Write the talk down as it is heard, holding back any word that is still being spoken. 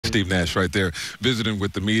Steve Nash right there visiting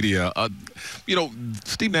with the media.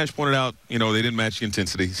 Steve Nash pointed out, they didn't match the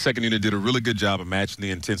intensity. Second unit did a really good job of matching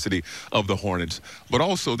the intensity of the Hornets. But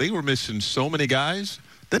also, they were missing so many guys.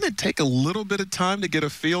 Doesn't it take a little bit of time to get a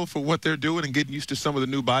feel for what they're doing and getting used to some of the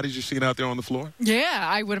new bodies you're seeing out there on the floor? Yeah,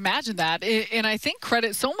 I would imagine that. And I think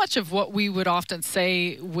credit so much of what we would often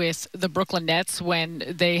say with the Brooklyn Nets when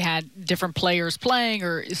they had different players playing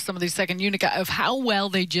or some of these second unit guys, of how well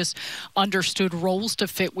they just understood roles to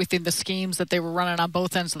fit within the schemes that they were running on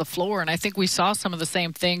both ends of the floor. And I think we saw some of the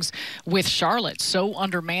same things with Charlotte. So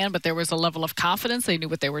undermanned, but there was a level of confidence. They knew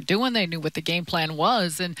what they were doing. They knew what the game plan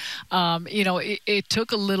was. And, it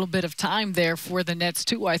took a little bit of time there for the Nets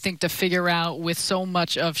too, I think, to figure out, with so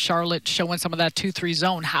much of Charlotte showing some of that 2-3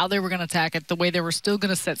 zone, how they were going to attack it, the way they were still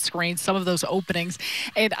going to set screens, some of those openings.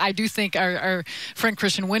 And I do think our friend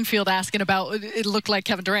Christian Winfield asking about, it looked like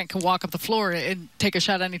Kevin Durant can walk up the floor and take a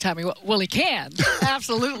shot anytime he can.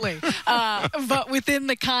 Absolutely. But within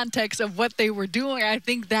the context of what they were doing, I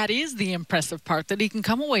think that is the impressive part, that he can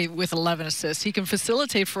come away with 11 assists. He can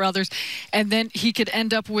facilitate for others, and then he could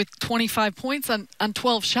end up with 25 points on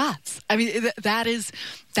 12 shots. I mean, that is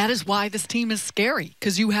why this team is scary,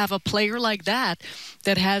 because you have a player like that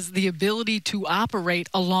has the ability to operate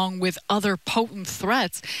along with other potent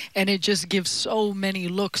threats, and it just gives so many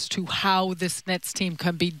looks to how this Nets team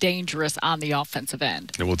can be dangerous on the offensive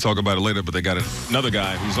end. And we'll talk about it later, but they got another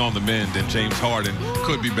guy who's on the mend, and James Harden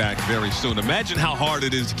could be back very soon. Imagine how hard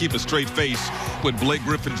it is to keep a straight face with Blake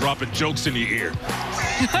Griffin dropping jokes in your ear.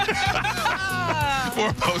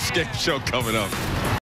 More post-game show coming up.